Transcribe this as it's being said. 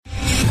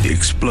The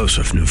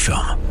explosive new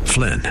film,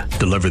 Flynn,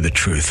 deliver the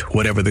truth,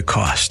 whatever the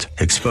cost,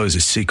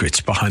 exposes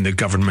secrets behind the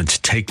government's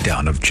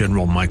takedown of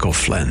General Michael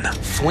Flynn.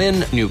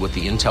 Flynn knew what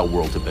the intel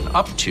world had been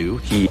up to.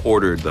 He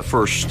ordered the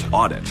first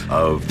audit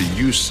of the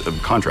use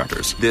of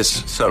contractors.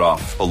 This set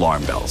off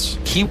alarm bells.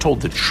 He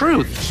told the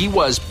truth. He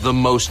was the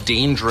most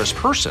dangerous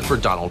person for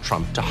Donald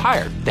Trump to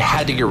hire. They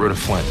had to get rid of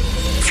Flynn.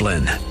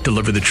 Flynn,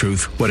 deliver the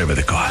truth, whatever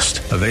the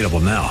cost. Available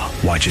now.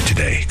 Watch it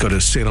today. Go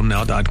to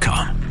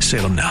salemnow.com.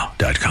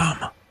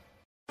 salemnow.com.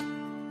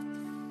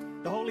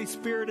 The Holy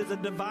Spirit is a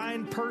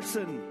divine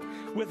person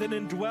with an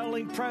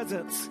indwelling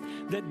presence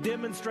that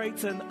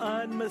demonstrates an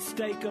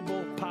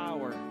unmistakable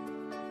power.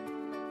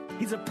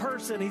 He's a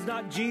person. He's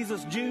not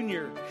Jesus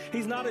Jr.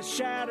 He's not a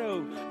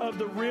shadow of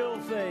the real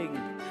thing.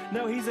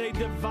 No, he's a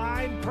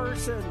divine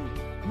person.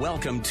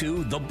 Welcome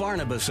to The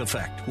Barnabas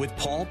Effect with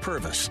Paul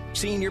Purvis,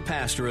 Senior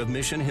Pastor of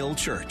Mission Hill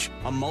Church,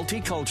 a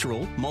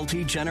multicultural,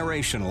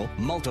 multi-generational,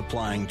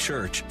 multiplying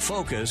church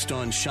focused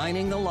on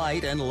shining the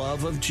light and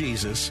love of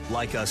Jesus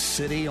like a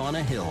city on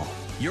a hill.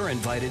 You're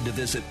invited to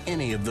visit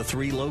any of the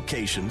 3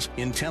 locations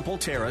in Temple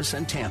Terrace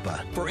and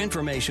Tampa. For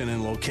information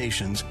and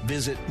locations,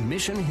 visit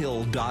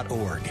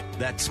missionhill.org.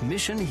 That's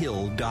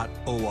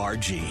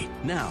missionhill.org.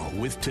 Now,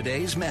 with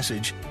today's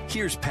message,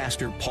 here's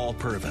Pastor Paul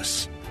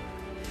Purvis.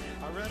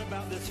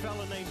 About this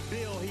fellow named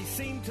Bill. He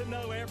seemed to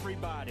know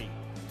everybody,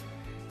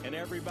 and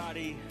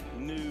everybody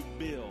knew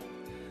Bill.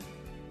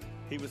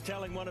 He was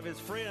telling one of his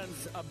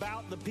friends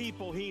about the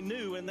people he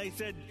knew, and they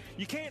said,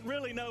 "You can't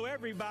really know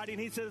everybody."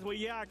 And he says, "Well,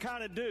 yeah, I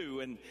kind of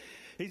do." And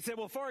he said,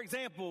 "Well, for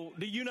example,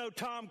 do you know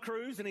Tom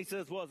Cruise?" And he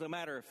says, "Well, as a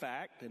matter of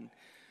fact." And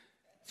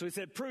so he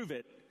said, "Prove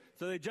it."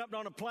 So they jumped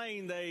on a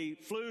plane, they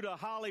flew to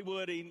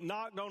Hollywood, he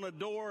knocked on the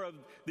door of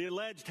the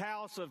alleged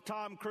house of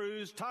Tom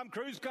Cruise. Tom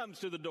Cruise comes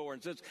to the door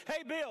and says,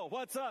 "Hey, Bill,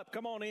 what's up?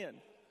 Come on in."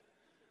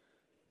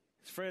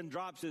 His friend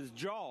drops his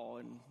jaw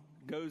and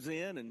goes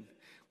in, and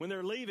when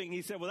they're leaving,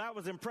 he said, "Well, that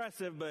was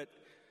impressive, but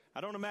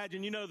I don't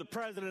imagine you know the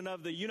President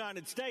of the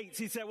United States."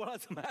 He said, "Well,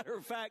 as a matter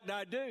of fact,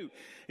 I do."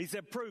 He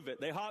said, "Prove it."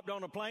 They hopped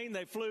on a plane,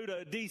 they flew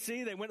to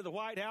D.C., they went to the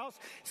White House,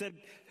 said,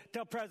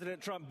 "Tell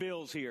President Trump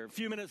Bill's here." A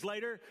few minutes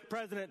later,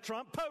 President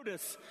Trump,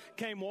 POTUS,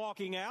 came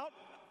walking out.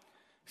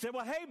 He said,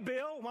 "Well, hey,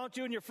 Bill, why don't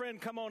you and your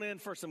friend come on in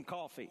for some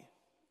coffee?"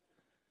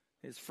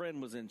 His friend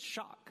was in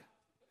shock.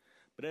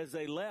 But as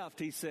they left,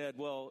 he said,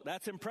 "Well,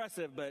 that's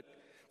impressive, but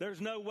there's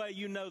no way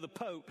you know the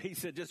Pope." He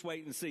said, "Just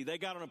wait and see." They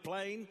got on a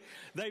plane.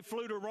 They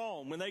flew to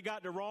Rome. When they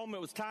got to Rome, it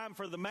was time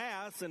for the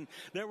Mass, and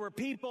there were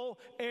people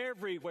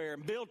everywhere.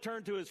 And Bill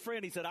turned to his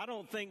friend. He said, "I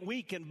don't think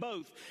we can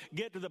both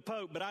get to the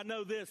Pope, but I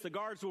know this. The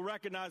guards will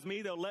recognize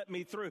me. They'll let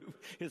me through."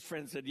 His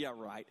friend said, "Yeah,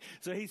 right."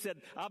 So he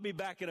said, "I'll be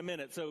back in a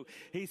minute." So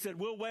he said,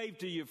 "We'll wave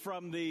to you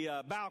from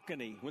the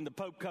balcony when the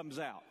Pope comes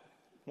out."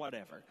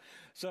 Whatever.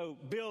 So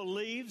Bill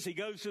leaves. He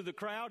goes to the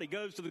crowd. He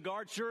goes to the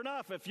guard. Sure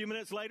enough, a few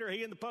minutes later,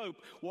 he and the Pope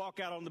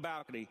walk out on the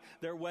balcony.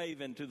 They're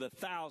waving to the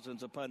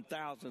thousands upon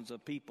thousands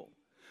of people.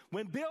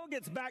 When Bill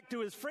gets back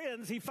to his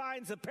friends, he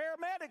finds the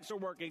paramedics are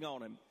working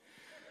on him.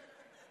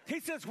 He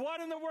says,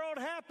 "What in the world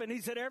happened?" He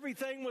said,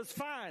 "Everything was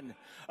fine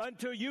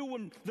until you,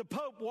 when the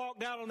Pope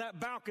walked out on that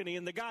balcony,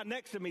 and the guy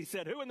next to me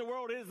said, 'Who in the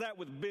world is that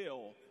with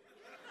Bill?'"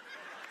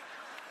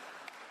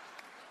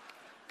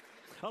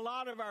 A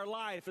lot of our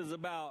life is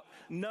about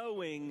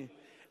knowing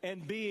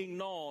and being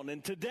known.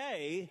 And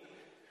today,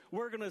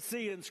 we're going to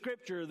see in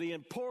Scripture the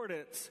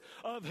importance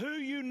of who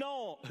you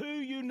know,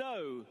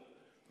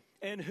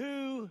 and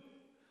who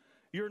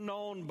you're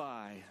known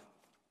by.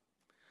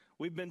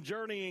 We've been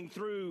journeying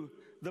through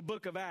the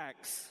book of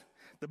Acts.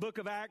 The book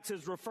of Acts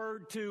is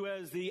referred to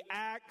as the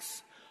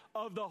Acts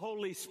of the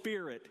Holy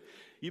Spirit.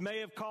 You may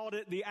have called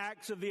it the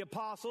Acts of the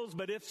Apostles,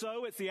 but if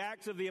so, it's the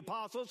Acts of the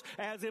Apostles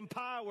as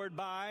empowered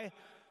by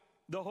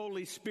the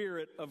Holy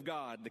Spirit of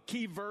God. The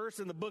key verse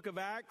in the book of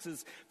Acts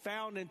is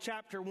found in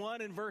chapter 1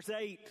 and verse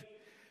 8.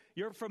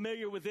 You're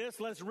familiar with this.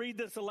 Let's read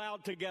this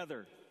aloud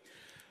together.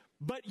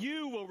 "But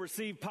you will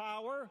receive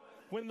power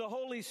when the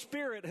Holy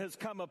Spirit has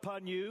come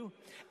upon you,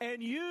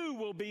 and you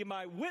will be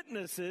my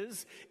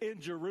witnesses in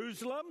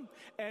Jerusalem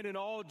and in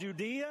all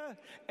Judea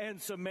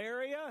and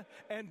Samaria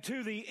and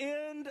to the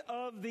end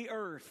of the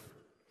earth."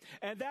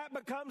 And that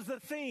becomes the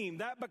theme.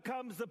 That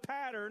becomes the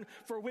pattern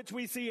for which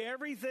we see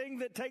everything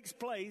that takes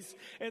place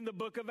in the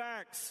book of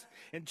Acts.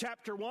 In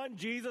chapter 1,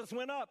 Jesus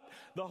went up.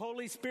 The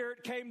Holy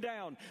Spirit came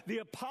down. The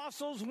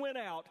apostles went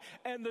out,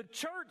 and the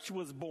church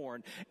was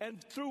born.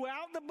 And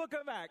throughout the book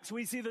of Acts,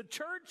 we see the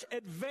church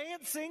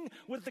advancing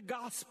with the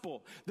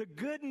gospel, the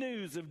good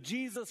news of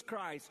Jesus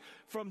Christ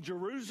from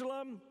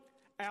Jerusalem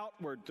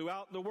outward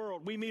throughout the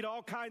world. We meet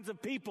all kinds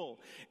of people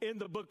in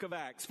the book of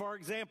Acts. For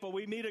example,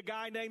 we meet a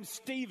guy named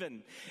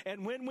Stephen.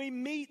 And when we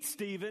meet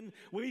Stephen,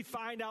 we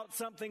find out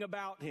something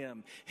about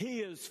him.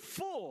 He is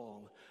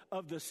full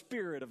of the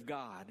Spirit of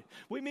God.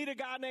 We meet a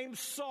guy named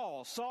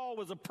Saul. Saul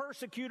was a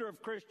persecutor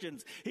of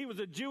Christians. He was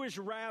a Jewish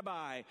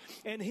rabbi.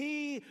 And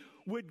he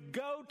would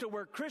go to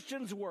where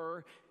Christians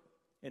were,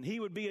 and he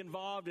would be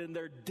involved in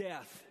their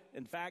death.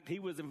 In fact, he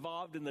was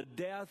involved in the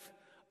death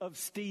of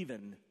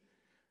Stephen.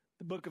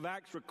 The book of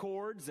Acts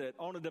records that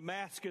on a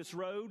Damascus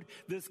road,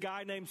 this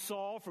guy named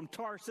Saul from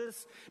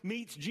Tarsus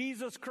meets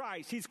Jesus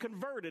Christ. He's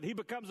converted. He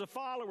becomes a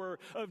follower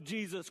of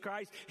Jesus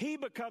Christ. He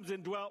becomes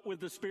indwelt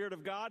with the Spirit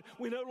of God.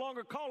 We no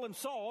longer call him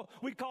Saul.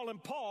 We call him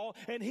Paul.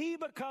 And he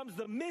becomes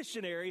the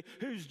missionary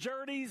whose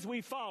journeys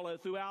we follow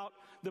throughout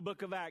the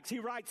book of Acts. He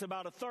writes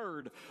about a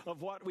third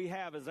of what we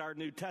have as our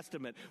New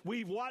Testament.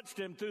 We've watched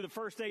him through the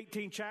first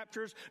 18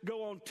 chapters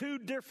go on 2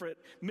 different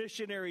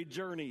missionary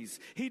journeys.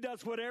 He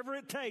does whatever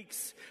it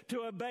takes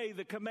to obey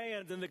the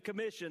commands and the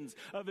commissions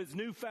of his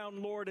newfound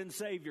Lord and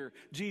Savior,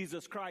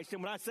 Jesus Christ.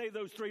 And when I say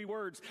those 3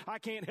 words, I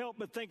can't help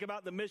but think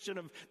about the mission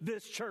of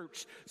this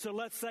church. So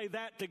let's say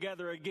that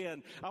together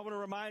again. I want to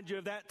remind you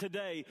of that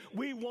today.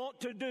 We want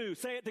to do,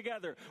 say it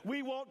together,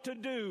 we want to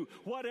do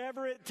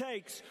whatever it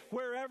takes,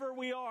 wherever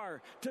we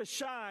are, to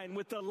shine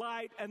with the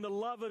light and the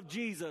love of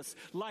Jesus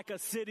like a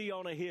city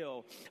on a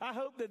hill. I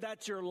hope that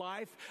that's your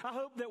life. I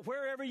hope that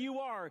wherever you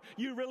are,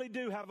 you really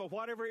do have a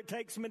whatever it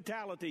takes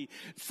mentality,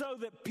 so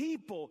that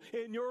people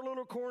in your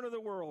little corner of the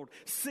world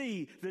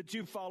see that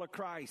you follow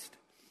Christ.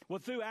 Well,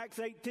 through Acts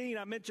 18,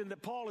 I mentioned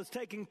that Paul is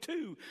taking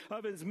 2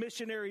 of his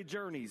missionary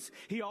journeys.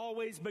 He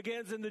always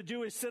begins in the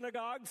Jewish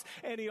synagogues,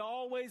 and he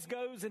always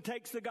goes and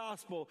takes the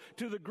gospel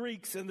to the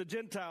Greeks and the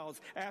Gentiles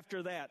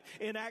after that.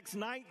 In Acts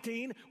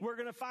 19, we're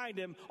going to find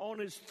him on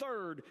his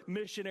 3rd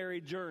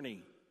missionary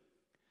journey.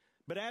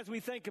 But as we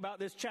think about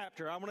this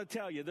chapter, I want to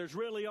tell you, there's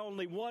really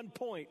only one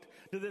point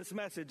to this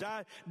message.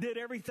 I did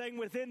everything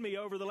within me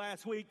over the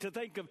last week to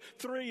think of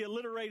 3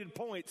 alliterated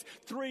points,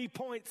 3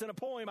 points in a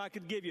poem I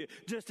could give you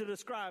just to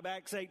describe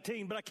Acts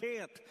 18, but I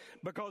can't,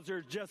 because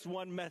there's just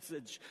one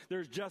message.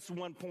 There's just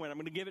one point. I'm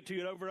going to give it to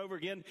you over and over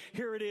again.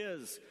 Here it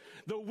is.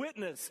 The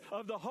witness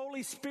of the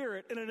Holy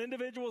Spirit in an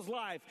individual's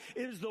life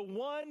is the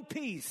one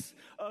piece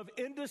of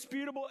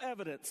indisputable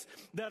evidence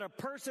that a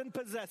person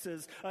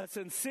possesses a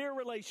sincere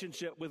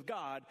relationship with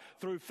God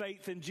through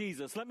faith in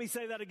Jesus. Let me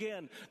say that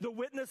again. The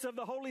witness of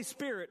the Holy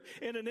Spirit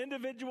in an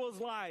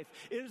individual's life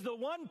is the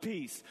one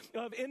piece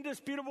of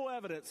indisputable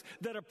evidence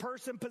that a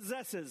person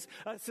possesses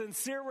a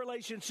sincere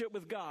relationship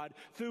with God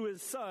through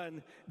his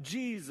Son,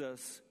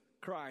 Jesus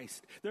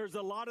Christ. There's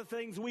a lot of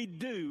things we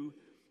do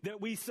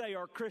that we say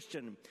are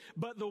Christian,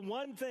 but the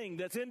one thing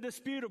that's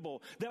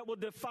indisputable that will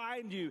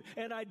define you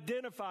and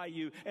identify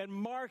you and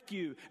mark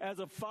you as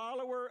a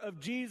follower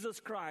of Jesus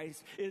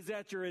Christ is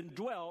that you're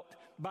indwelt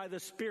by the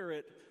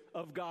Spirit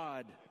of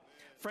God.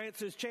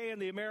 Francis Chan,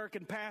 the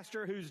American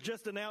pastor who's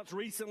just announced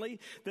recently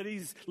that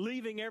he's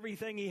leaving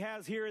everything he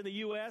has here in the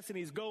U.S. and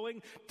he's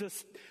going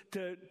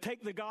to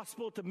take the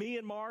gospel to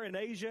Myanmar in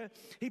Asia,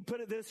 he put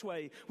it this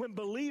way: when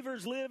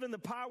believers live in the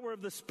power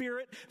of the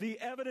Spirit, the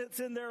evidence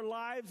in their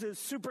lives is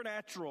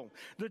supernatural.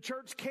 The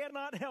church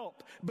cannot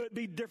help but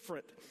be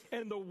different,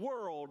 and the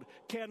world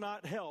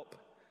cannot help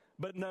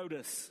but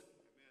notice.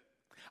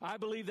 I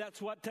believe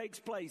that's what takes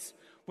place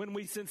when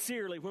we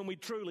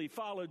truly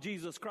follow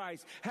Jesus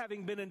Christ,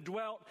 having been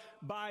indwelt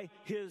by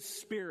His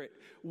Spirit.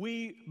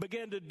 We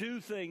begin to do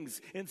things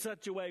in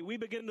such a way, we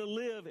begin to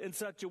live in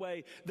such a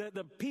way that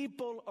the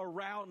people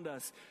around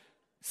us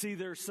see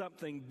there's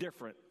something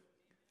different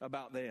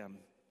about them.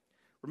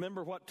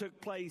 Remember what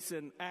took place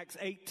in Acts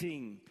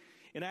 18.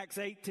 In Acts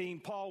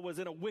 18, Paul was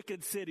in a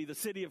wicked city, the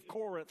city of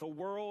Corinth, a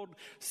world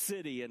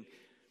city, and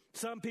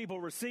some people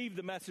received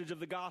the message of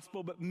the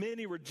gospel, but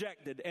many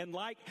rejected. And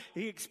like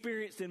he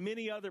experienced in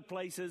many other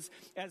places,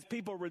 as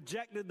people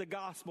rejected the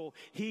gospel,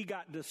 he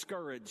got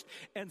discouraged.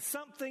 And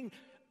something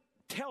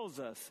tells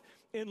us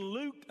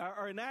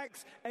in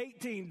Acts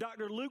 18,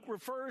 Dr. Luke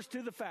refers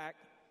to the fact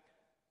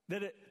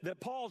that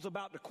Paul's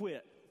about to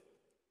quit.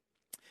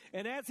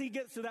 And as he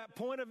gets to that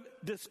point of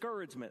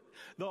discouragement,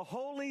 the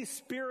Holy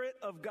Spirit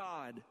of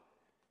God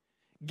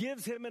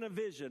gives him in a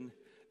vision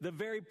the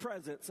very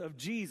presence of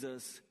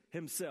Jesus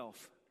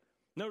Himself.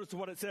 Notice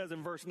what it says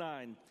in verse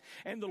 9.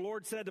 And the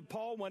Lord said to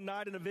Paul one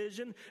night in a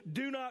vision,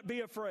 "Do not be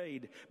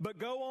afraid, but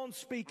go on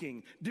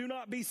speaking. Do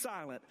not be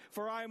silent,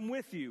 for I am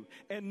with you,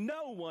 and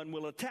no one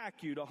will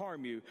attack you to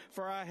harm you,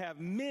 for I have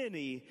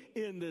many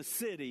in this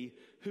city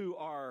who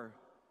are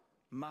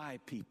my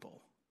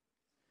people."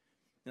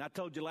 And I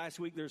told you last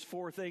week there's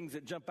 4 things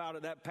that jump out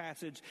of that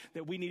passage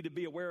that we need to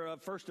be aware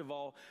of. First of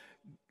all,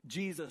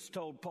 Jesus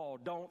told Paul,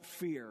 "Don't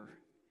fear."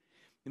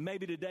 And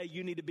maybe today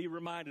you need to be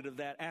reminded of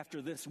that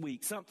after this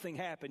week. Something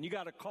happened. You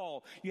got a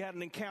call. You had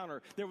an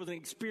encounter. There was an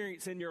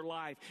experience in your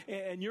life.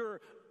 And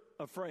you're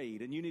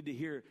afraid. And you need to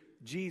hear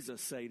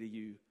Jesus say to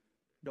you,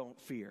 "Don't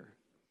fear."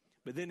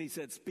 But then he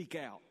said, "Speak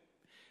out."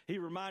 He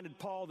reminded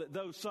Paul that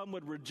though some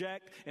would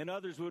reject and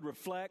others would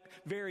reflect,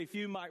 very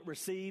few might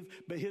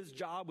receive. But his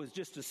job was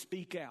just to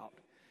speak out.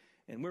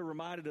 And we're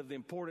reminded of the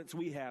importance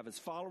we have as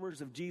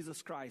followers of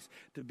Jesus Christ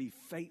to be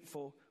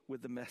faithful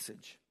with the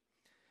message.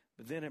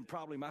 But then, and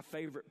probably my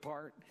favorite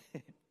part,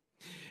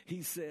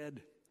 he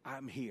said,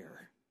 "I'm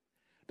here."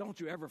 Don't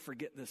you ever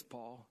forget this,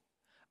 Paul.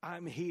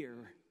 I'm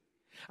here.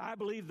 I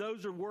believe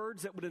those are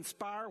words that would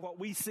inspire what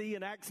we see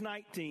in Acts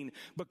 19,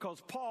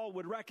 because Paul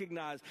would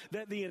recognize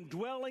that the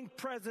indwelling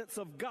presence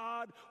of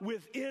God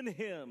within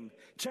him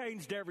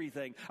changed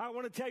everything. I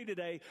want to tell you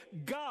today,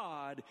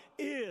 God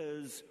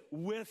is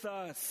with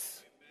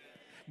us.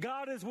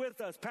 God is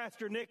with us.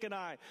 Pastor Nick and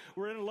I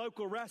were in a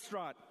local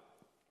restaurant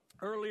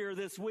earlier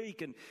this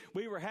week, and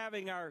we were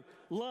having our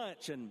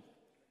lunch, and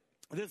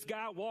this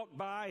guy walked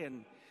by,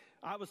 and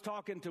I was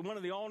talking to one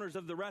of the owners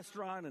of the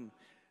restaurant, and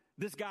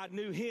this guy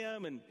knew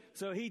him, and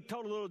so he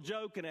told a little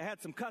joke, and it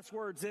had some cuss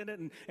words in it,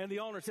 and the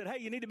owner said, "Hey,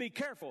 you need to be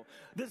careful.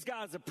 This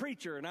guy's a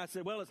preacher." And I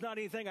said, "Well, it's not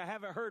anything I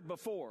haven't heard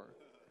before."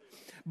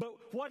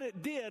 But what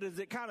it did is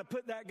it kind of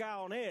put that guy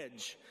on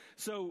edge.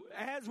 So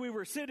as we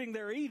were sitting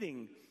there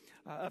eating,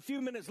 a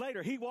few minutes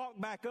later, he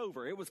walked back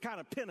over. It was kind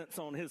of penance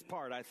on his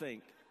part, I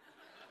think.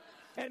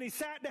 And he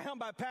sat down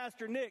by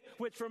Pastor Nick,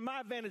 which from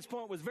my vantage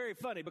point was very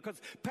funny, because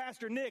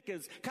Pastor Nick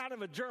is kind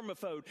of a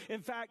germaphobe.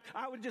 In fact,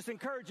 I would just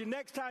encourage you,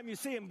 next time you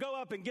see him, go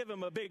up and give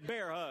him a big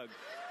bear hug.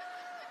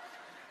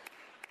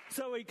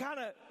 So he kind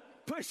of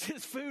pushed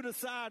his food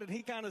aside, and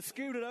he kind of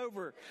scooted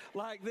over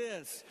like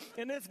this.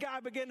 And this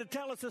guy began to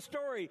tell us a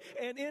story.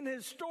 And in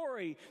his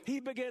story, he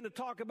began to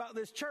talk about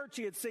this church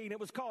he had seen. It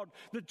was called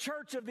the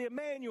Church of the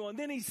Emmanuel. And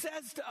then he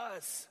says to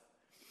us,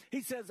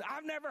 he says,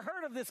 "I've never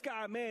heard of this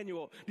guy,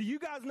 Emmanuel. Do you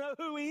guys know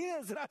who he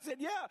is?" And I said,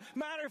 "Yeah,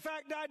 matter of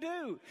fact, I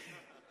do.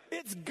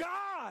 It's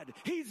God.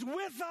 He's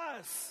with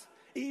us,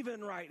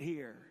 even right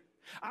here."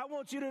 I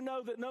want you to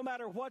know that no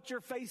matter what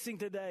you're facing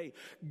today,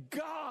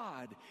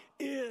 God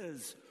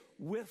is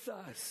with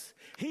us.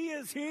 He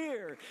is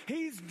here.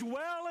 He's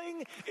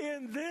dwelling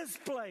in this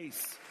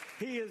place.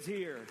 He is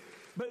here.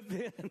 But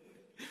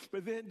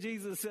then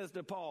Jesus says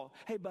to Paul,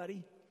 "Hey,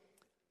 buddy,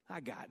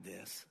 I got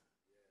this."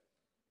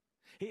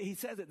 He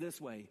says it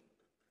this way: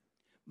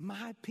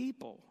 "My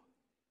people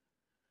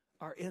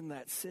are in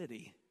that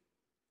city."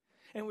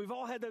 And we've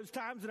all had those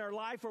times in our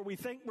life where we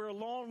think we're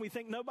alone. We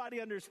think nobody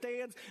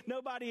understands.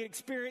 Nobody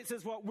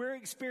experiences what we're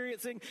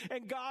experiencing.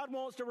 And God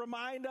wants to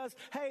remind us,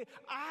 hey,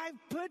 I've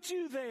put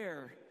you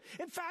there.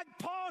 In fact,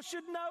 Paul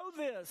should know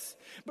this,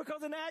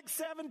 because in Acts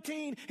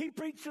 17, he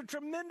preached a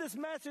tremendous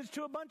message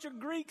to a bunch of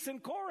Greeks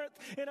in Corinth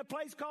in a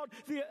place called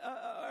the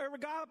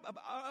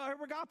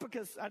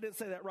Areopagus. I didn't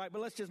say that right,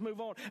 but let's just move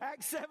on.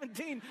 Acts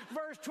 17,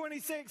 verse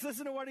 26,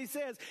 listen to what he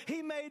says.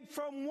 "He made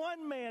from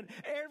one man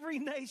every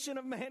nation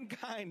of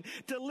mankind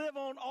to live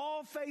on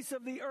all face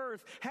of the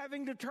earth,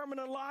 having determined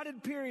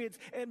allotted periods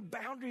and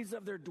boundaries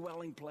of their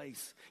dwelling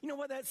place." You know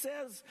what that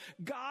says?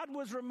 God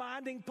was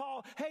reminding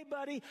Paul, hey,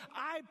 buddy,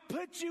 I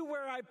put you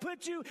where I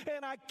put you,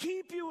 and I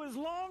keep you as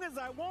long as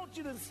I want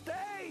you to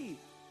stay.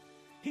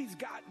 He's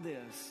got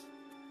this.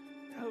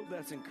 I hope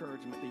that's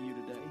encouragement to you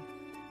today.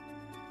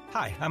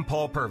 Hi, I'm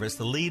Paul Purvis,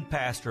 the lead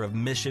pastor of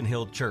Mission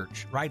Hill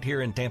Church right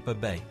here in Tampa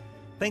Bay.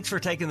 Thanks for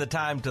taking the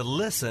time to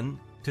listen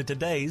to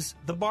today's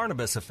The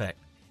Barnabas Effect.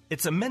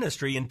 It's a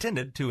ministry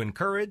intended to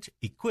encourage,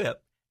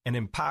 equip, and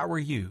empower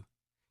you.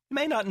 You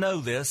may not know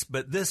this,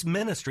 but this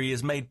ministry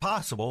is made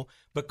possible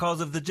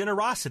because of the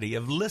generosity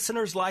of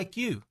listeners like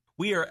you.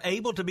 We are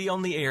able to be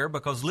on the air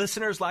because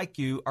listeners like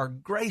you are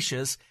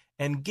gracious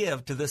and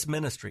give to this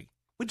ministry.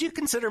 Would you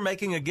consider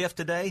making a gift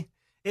today?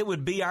 It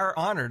would be our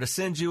honor to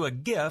send you a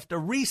gift, a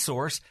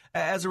resource,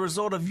 as a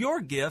result of your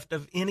gift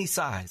of any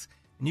size.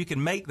 And you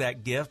can make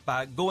that gift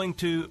by going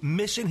to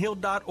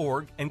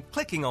missionhill.org and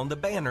clicking on the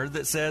banner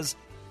that says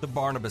The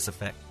Barnabas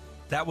Effect.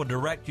 That will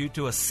direct you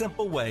to a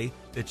simple way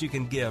that you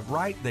can give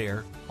right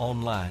there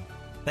online.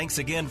 Thanks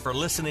again for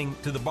listening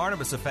to The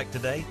Barnabas Effect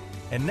today.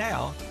 And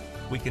now,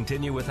 we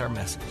continue with our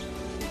message.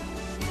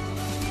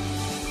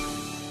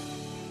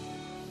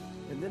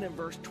 And then in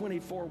verse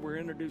 24, we're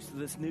introduced to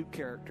this new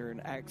character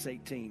in Acts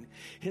 18.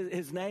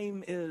 His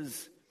name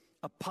is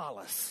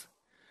Apollos.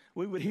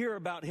 We would hear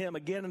about him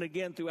again and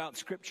again throughout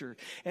Scripture.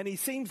 And he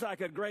seems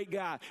like a great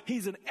guy.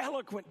 He's an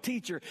eloquent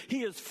teacher.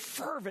 He is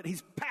fervent.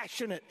 He's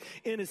passionate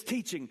in his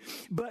teaching.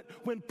 But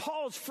when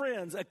Paul's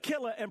friends,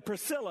 Aquila and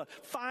Priscilla,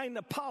 find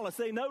Apollos,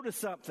 they notice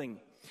something.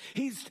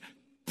 He's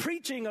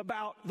preaching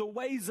about the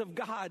ways of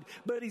God,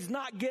 but he's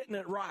not getting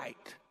it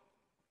right.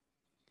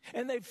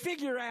 And they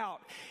figure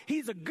out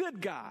he's a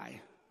good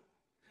guy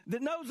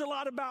that knows a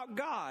lot about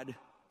God,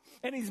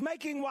 and he's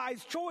making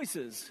wise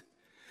choices.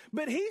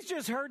 But he's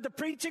just heard the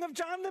preaching of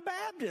John the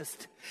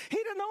Baptist. He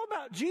didn't know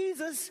about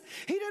Jesus.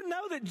 He didn't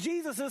know that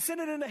Jesus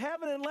ascended into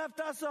heaven and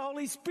left us the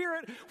Holy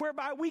Spirit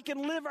whereby we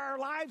can live our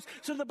lives.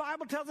 So the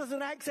Bible tells us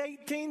in Acts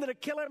 18 that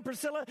Aquila and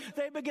Priscilla,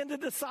 they begin to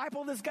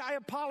disciple this guy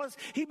Apollos.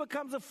 He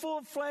becomes a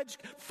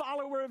full-fledged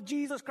follower of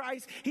Jesus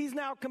Christ. He's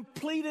now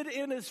completed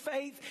in his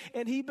faith,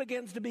 and he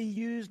begins to be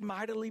used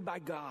mightily by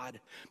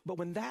God. But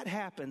when that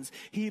happens,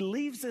 he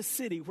leaves the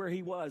city where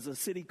he was, a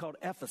city called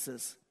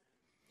Ephesus,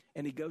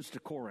 and he goes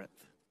to Corinth.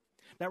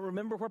 Now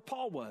remember where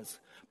Paul was.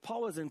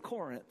 Paul was in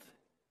Corinth,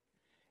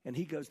 and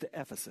he goes to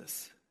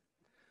Ephesus.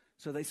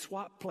 So they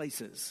swap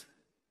places.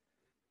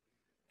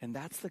 And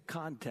that's the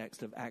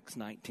context of Acts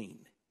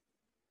 19.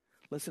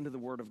 Listen to the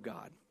word of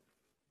God.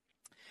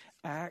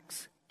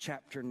 Acts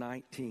chapter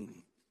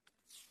 19.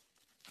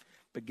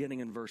 beginning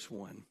in verse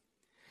 1.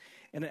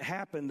 And it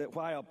happened that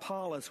while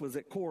Apollos was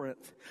at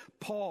Corinth,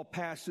 Paul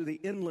passed through the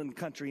inland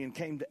country and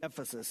came to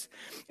Ephesus.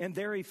 And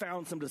there he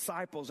found some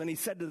disciples, and he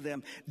said to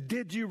them,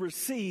 "Did you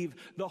receive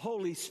the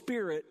Holy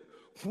Spirit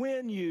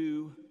when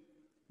you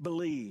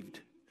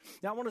believed?"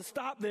 Now, I want to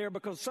stop there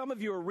because some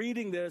of you are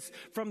reading this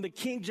from the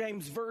King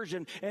James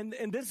Version, and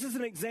this is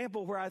an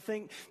example where I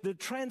think the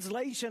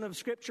translation of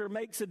Scripture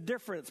makes a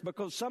difference,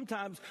 because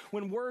sometimes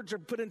when words are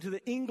put into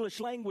the English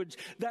language,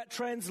 that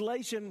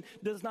translation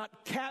does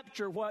not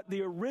capture what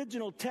the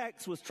original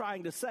text was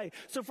trying to say.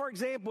 So, for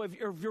example, if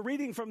you're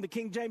reading from the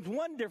King James,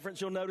 one difference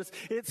you'll notice,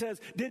 it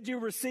says, "Did you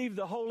receive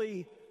the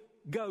Holy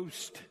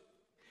Ghost?"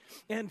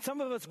 And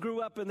some of us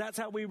grew up, and that's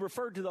how we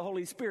referred to the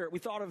Holy Spirit. We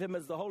thought of him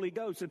as the Holy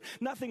Ghost. And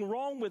nothing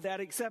wrong with that,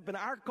 except in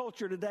our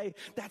culture today,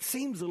 that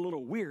seems a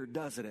little weird,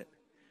 doesn't it?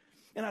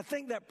 And I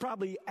think that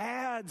probably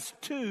adds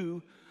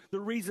to the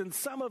reason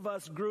some of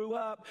us grew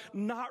up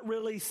not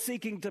really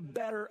seeking to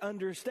better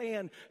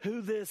understand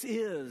who this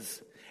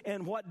is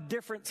and what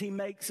difference he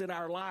makes in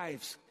our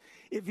lives.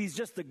 If he's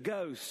just a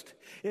ghost,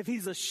 if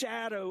he's a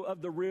shadow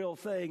of the real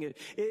thing,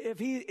 if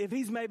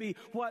he's maybe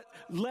what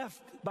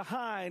left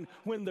behind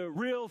when the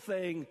real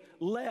thing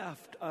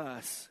left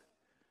us,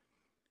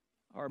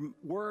 or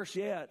worse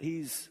yet,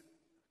 he's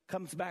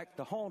comes back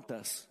to haunt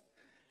us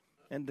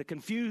and to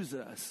confuse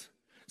us.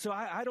 So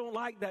I don't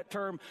like that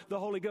term, the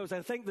Holy Ghost.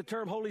 I think the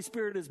term Holy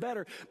Spirit is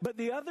better. But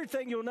the other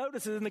thing you'll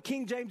notice is in the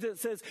King James it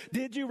says,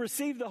 "Did you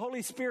receive the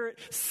Holy Spirit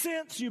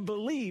since you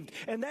believed?"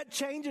 And that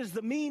changes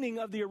the meaning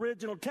of the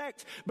original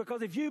text,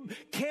 because if you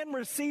can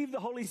receive the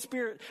Holy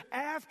Spirit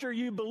after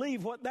you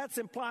believe, what that's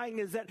implying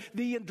is that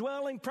the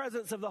indwelling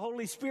presence of the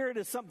Holy Spirit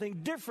is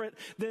something different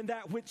than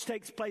that which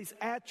takes place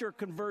at your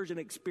conversion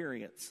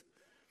experience.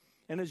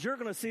 And as you're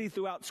going to see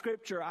throughout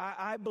Scripture,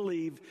 I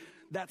believe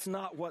that's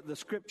not what the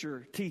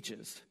Scripture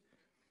teaches.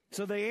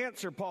 So they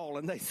answer Paul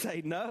and they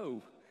say,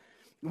 "No,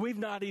 we've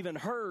not even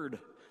heard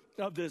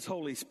of this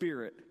Holy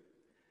Spirit."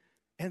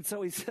 And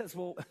so he says,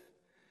 "Well,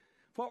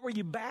 what were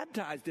you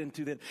baptized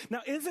into then?"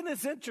 Now, isn't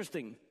this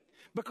interesting?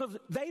 Because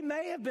they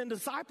may have been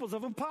disciples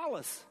of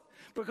Apollos.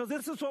 Because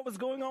this is what was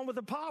going on with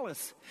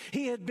Apollos.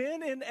 He had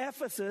been in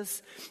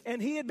Ephesus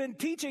and he had been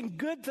teaching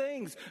good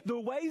things, the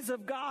ways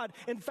of God.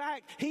 In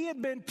fact, he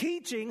had been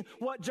teaching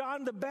what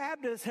John the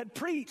Baptist had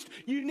preached.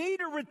 You need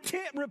to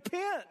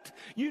repent.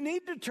 You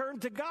need to turn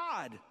to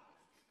God.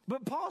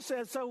 But Paul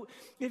says, so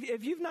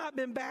if you've not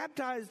been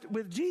baptized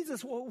with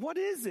Jesus, well, what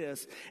is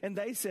this? And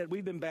they said,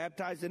 "We've been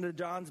baptized into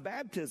John's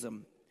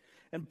baptism."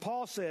 And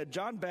Paul said,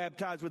 "John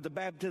baptized with the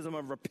baptism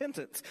of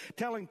repentance,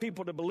 telling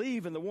people to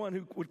believe in the one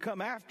who would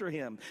come after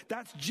him."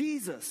 That's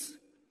Jesus.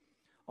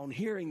 On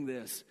hearing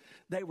this,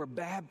 they were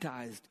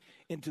baptized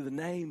into the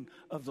name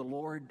of the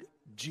Lord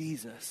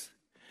Jesus.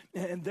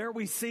 And there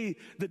we see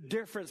the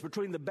difference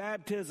between the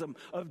baptism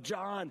of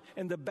John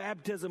and the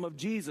baptism of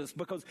Jesus,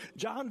 because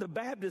John the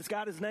Baptist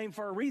got his name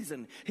for a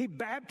reason. He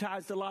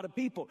baptized a lot of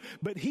people,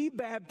 but he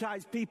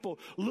baptized people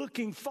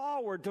looking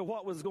forward to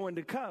what was going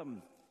to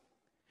come.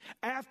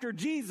 After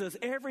Jesus,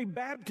 every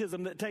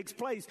baptism that takes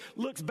place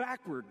looks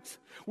backwards.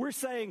 We're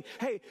saying,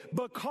 hey,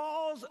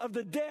 because of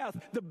the death,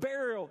 the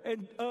burial,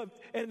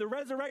 and the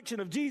resurrection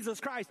of Jesus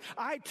Christ,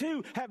 I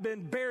too have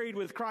been buried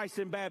with Christ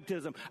in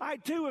baptism. I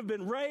too have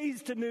been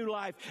raised to new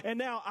life, and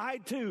now I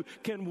too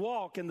can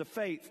walk in the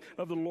faith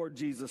of the Lord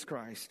Jesus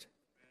Christ.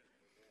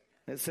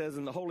 It says,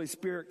 "And the Holy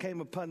Spirit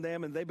came upon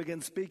them, and they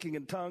began speaking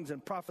in tongues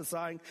and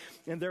prophesying,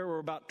 and there were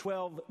about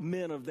 12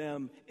 men of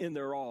them in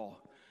their all."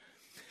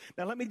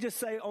 Now, let me just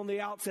say on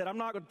the outset, I'm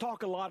not going to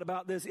talk a lot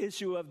about this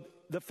issue of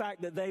the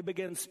fact that they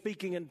began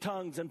speaking in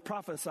tongues and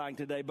prophesying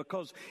today,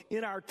 because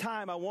in our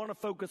time, I want to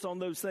focus on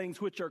those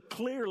things which are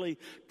clearly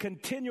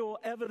continual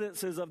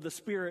evidences of the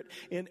Spirit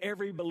in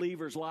every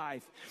believer's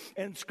life.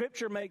 And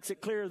Scripture makes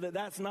it clear that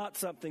that's not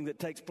something that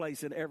takes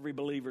place in every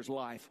believer's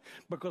life,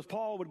 because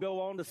Paul would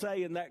go on to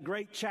say in that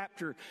great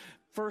chapter,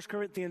 1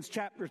 Corinthians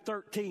chapter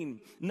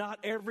 13, not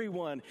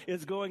everyone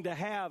is going to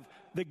have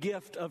the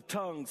gift of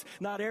tongues.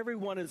 Not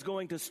everyone is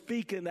going to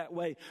speak in that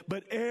way,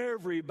 but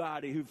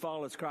everybody who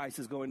follows Christ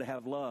is going to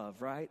have love,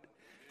 right?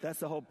 That's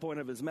the whole point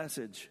of his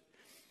message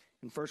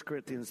in 1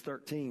 Corinthians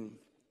 13.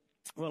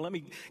 Well, let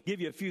me give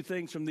you a few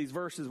things from these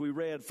verses we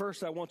read.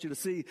 First, I want you to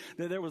see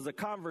that there was a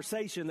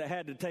conversation that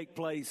had to take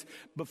place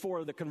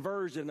before the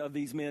conversion of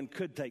these men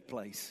could take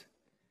place.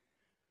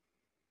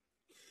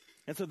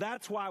 And so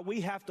that's why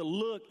we have to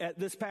look at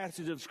this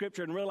passage of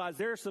Scripture and realize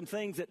there are some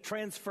things that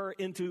transfer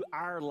into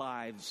our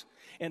lives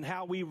and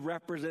how we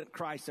represent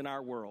Christ in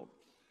our world.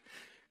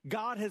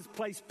 God has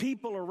placed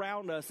people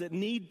around us that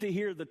need to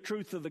hear the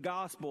truth of the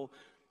gospel,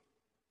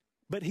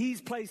 but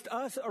He's placed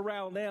us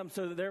around them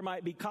so that there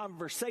might be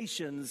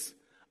conversations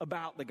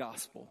about the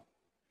gospel.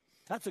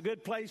 That's a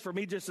good place for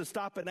me just to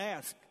stop and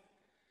ask,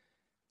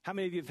 how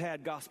many of you have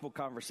had gospel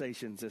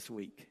conversations this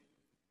week?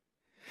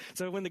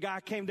 So when the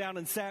guy came down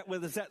and sat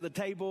with us at the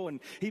table and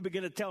he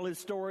began to tell his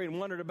story and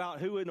wondered about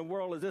who in the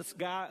world is this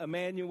guy,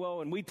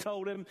 Emmanuel, and we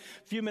told him,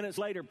 a few minutes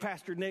later,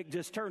 Pastor Nick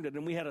just turned it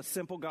and we had a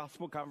simple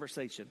gospel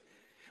conversation.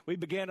 We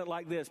began it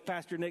like this.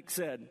 Pastor Nick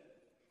said,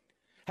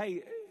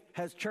 hey,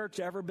 has church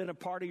ever been a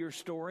part of your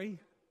story?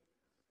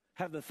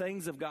 Have the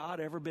things of God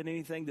ever been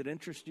anything that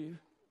interests you?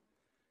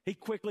 He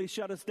quickly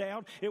shut us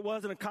down. It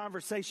wasn't a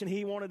conversation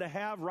he wanted to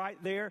have right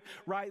there,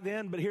 right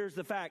then. But here's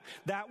the fact.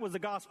 That was a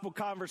gospel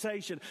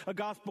conversation. A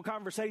gospel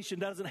conversation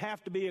doesn't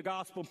have to be a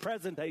gospel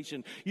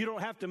presentation. You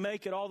don't have to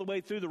make it all the way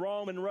through the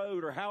Roman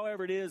road or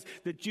however it is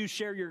that you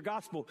share your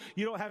gospel.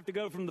 You don't have to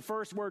go from the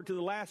first word to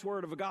the last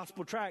word of a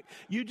gospel tract.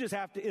 You just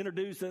have to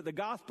introduce that the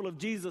gospel of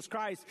Jesus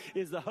Christ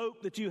is the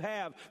hope that you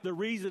have, the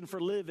reason for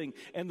living,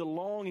 and the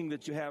longing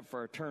that you have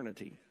for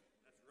eternity.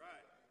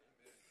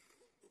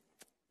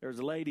 There was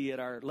a lady at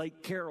our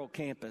Lake Carroll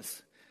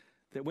campus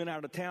that went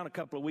out of town a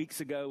couple of weeks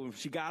ago, and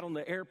she got on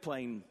the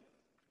airplane,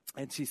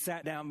 and she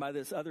sat down by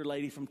this other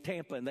lady from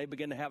Tampa, and they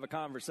began to have a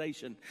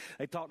conversation.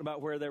 They talked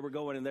about where they were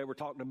going, and they were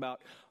talking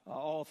about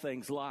all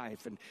things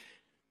life. And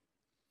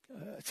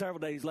several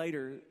days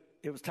later,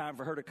 it was time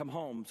for her to come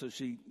home, so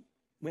she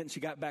went and she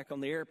got back on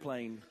the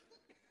airplane,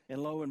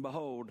 and lo and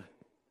behold,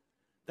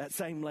 that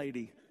same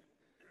lady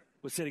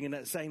was sitting in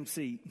that same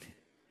seat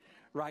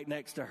right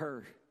next to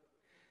her.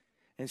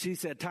 And she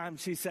said, time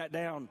she sat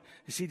down,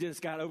 she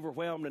just got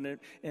overwhelmed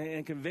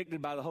and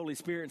convicted by the Holy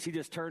Spirit. And she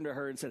just turned to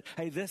her and said,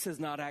 hey, this is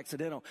not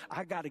accidental.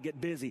 I got to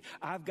get busy.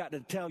 I've got to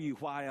tell you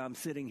why I'm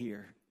sitting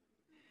here.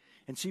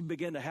 And she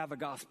began to have a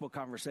gospel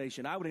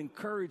conversation. I would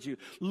encourage you,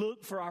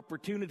 look for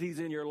opportunities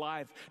in your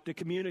life to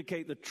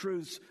communicate the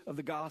truths of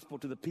the gospel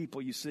to the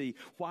people you see.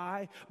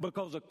 Why?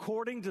 Because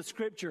according to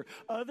Scripture,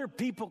 other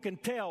people can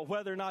tell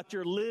whether or not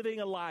you're living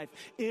a life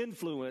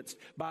influenced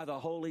by the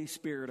Holy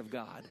Spirit of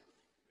God.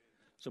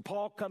 So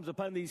Paul comes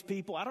upon these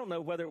people. I don't know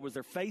whether it was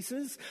their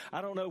faces. I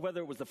don't know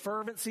whether it was the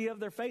fervency of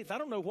their faith. I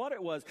don't know what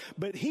it was.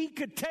 But he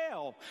could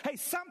tell, hey,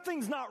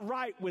 something's not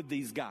right with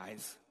these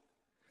guys.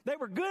 They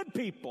were good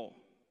people.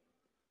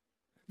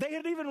 They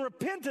had even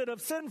repented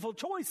of sinful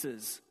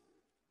choices.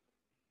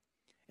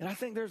 And I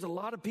think there's a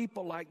lot of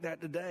people like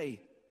that today.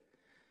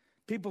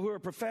 People who are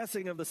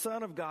professing of the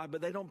Son of God,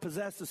 but they don't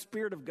possess the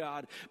Spirit of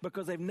God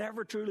because they've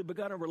never truly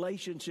begun a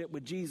relationship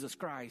with Jesus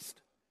Christ.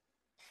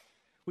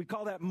 We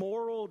call that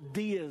moral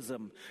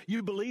deism.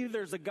 You believe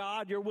there's a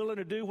God, you're willing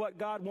to do what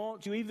God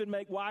wants, you even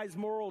make wise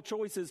moral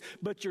choices,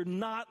 but you're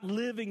not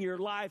living your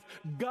life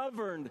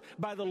governed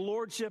by the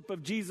Lordship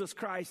of Jesus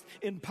Christ,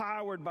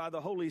 empowered by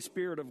the Holy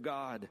Spirit of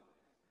God.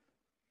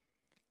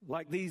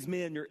 Like these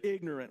men, you're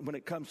ignorant when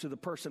it comes to the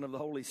person of the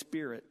Holy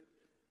Spirit.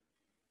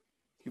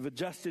 You've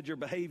adjusted your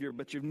behavior,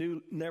 but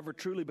you've never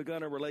truly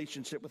begun a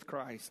relationship with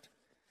Christ.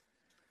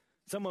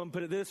 Someone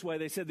put it this way.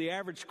 They said the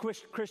average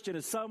Christian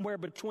is somewhere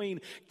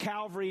between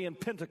Calvary and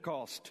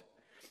Pentecost.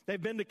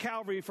 They've been to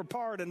Calvary for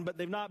pardon, but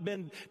they've not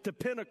been to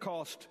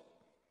Pentecost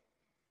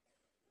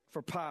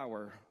for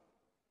power.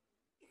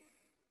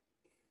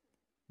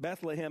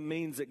 Bethlehem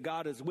means that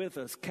God is with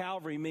us.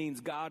 Calvary means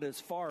God is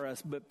for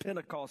us, but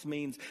Pentecost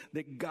means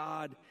that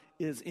God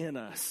is in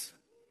us.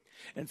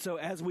 And so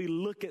as we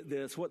look at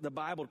this, what the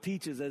Bible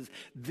teaches is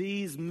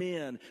these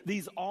men,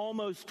 these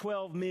almost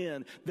 12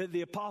 men that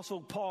the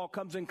Apostle Paul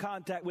comes in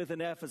contact with in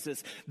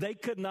Ephesus, they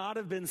could not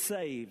have been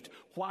saved.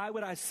 Why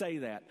would I say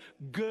that?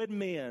 Good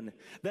men.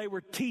 They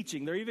were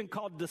teaching. They're even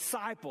called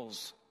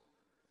disciples.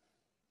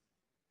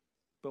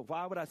 But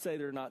why would I say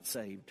they're not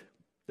saved?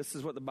 This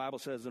is what the Bible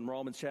says in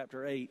Romans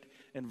chapter 8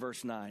 and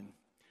verse 9.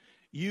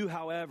 You,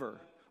 however,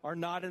 are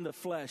not in the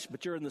flesh,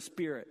 but you're in the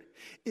Spirit.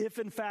 If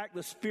in fact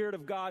the Spirit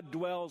of God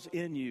dwells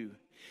in you.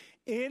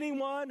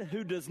 Anyone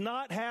who does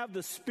not have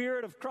the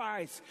Spirit of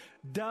Christ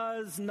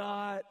does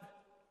not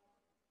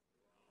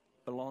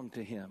belong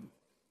to him.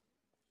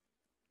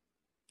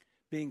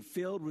 Being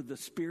filled with the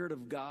Spirit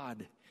of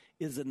God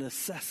is a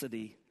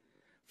necessity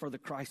for the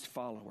Christ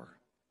follower.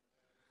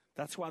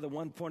 That's why the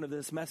one point of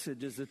this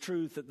message is the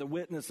truth that the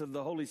witness of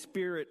the Holy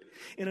Spirit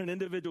in an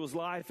individual's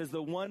life is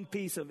the one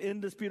piece of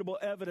indisputable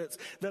evidence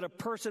that a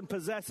person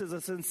possesses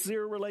a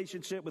sincere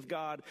relationship with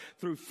God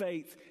through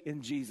faith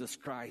in Jesus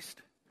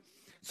Christ.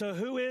 So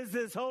who is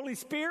this Holy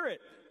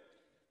Spirit?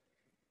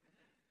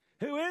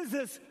 Who is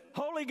this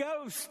Holy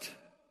Ghost?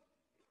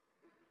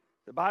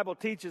 The Bible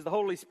teaches the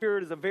Holy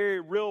Spirit is a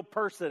very real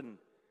person.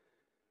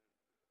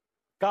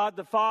 God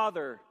the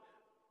Father,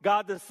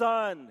 God the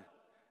Son,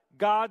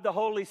 God the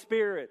Holy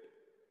Spirit.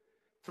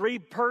 Three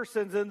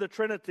persons in the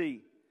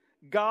Trinity.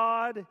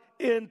 God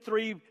in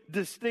three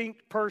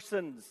distinct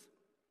persons.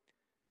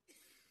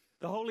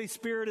 The Holy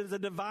Spirit is a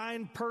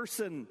divine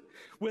person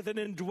with an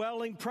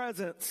indwelling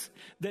presence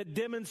that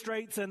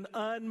demonstrates an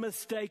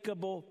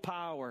unmistakable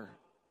power.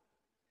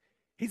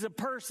 He's a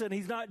person.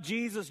 He's not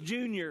Jesus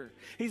Jr.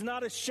 He's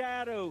not a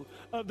shadow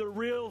of the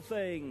real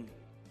thing.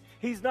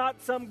 He's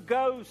not some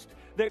ghost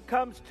that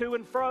comes to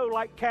and fro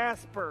like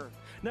Casper.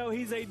 No,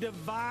 he's a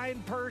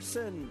divine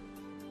person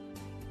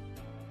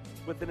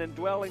with an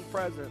indwelling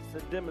presence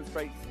that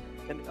demonstrates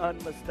an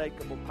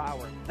unmistakable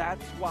power.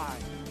 That's why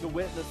the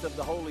witness of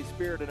the Holy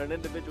Spirit in an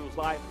individual's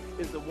life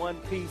is the one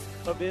piece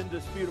of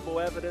indisputable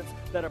evidence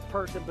that a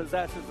person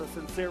possesses a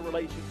sincere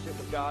relationship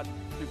with God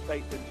through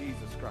faith in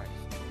Jesus Christ.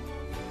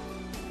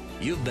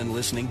 You've been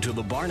listening to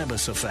The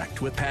Barnabas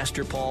Effect with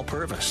Pastor Paul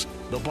Purvis.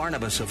 The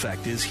Barnabas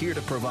Effect is here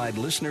to provide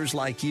listeners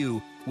like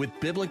you with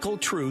biblical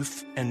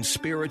truth and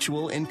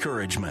spiritual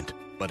encouragement.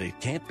 But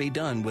it can't be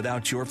done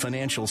without your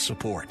financial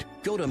support.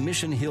 Go to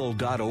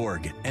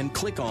missionhill.org and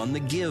click on the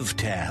Give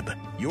tab.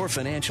 Your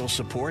financial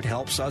support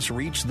helps us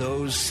reach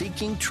those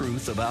seeking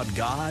truth about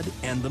God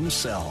and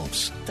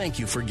themselves. Thank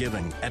you for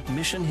giving at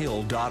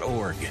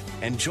missionhill.org.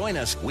 And join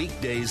us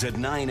weekdays at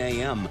 9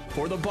 a.m.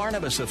 for The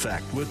Barnabas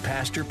Effect with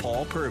Pastor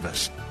Paul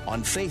Purvis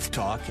on Faith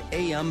Talk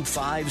AM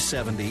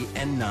 570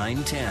 and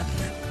 910.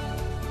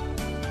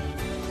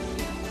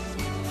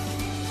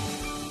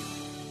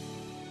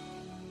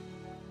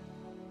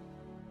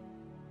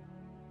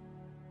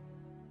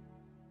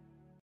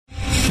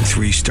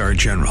 Three-star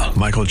General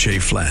Michael J.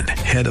 Flynn,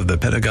 head of the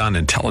Pentagon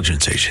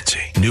Intelligence Agency,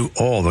 knew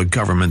all the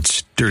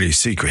government's dirty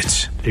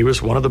secrets. He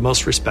was one of the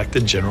most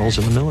respected generals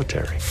in the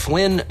military.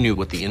 Flynn knew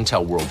what the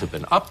intel world had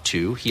been up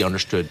to. He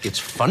understood its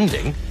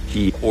funding.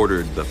 He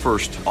ordered the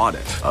first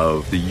audit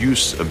of the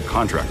use of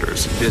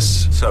contractors.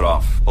 This set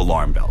off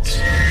alarm bells.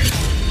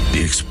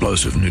 The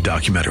explosive new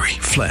documentary,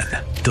 Flynn,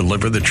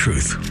 Deliver the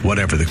Truth,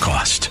 Whatever the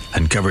Cost,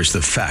 uncovers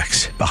the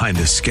facts behind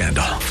this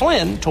scandal.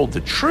 Flynn told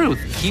the truth.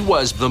 He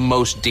was the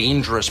most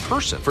dangerous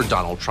person for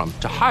Donald Trump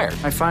to hire.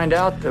 I find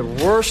out the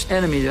worst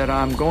enemy that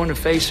I'm going to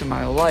face in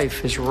my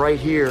life is right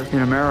here in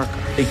America.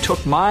 They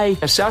took my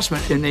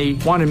assessment and they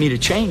wanted me to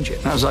change it.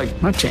 And I was like,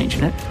 I'm not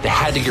changing it. They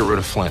had to get rid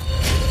of Flynn.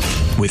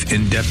 With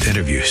in-depth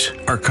interviews,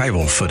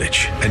 archival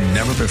footage, and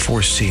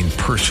never-before-seen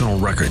personal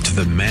records of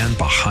the man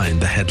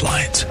behind the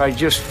headlines. I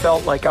just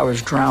felt like I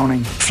was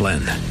drowning.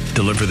 Flynn,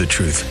 Deliver the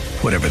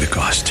Truth, Whatever the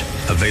Cost.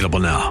 Available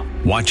now.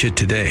 Watch it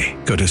today.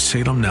 Go to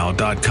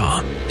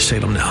salemnow.com.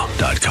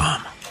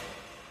 salemnow.com.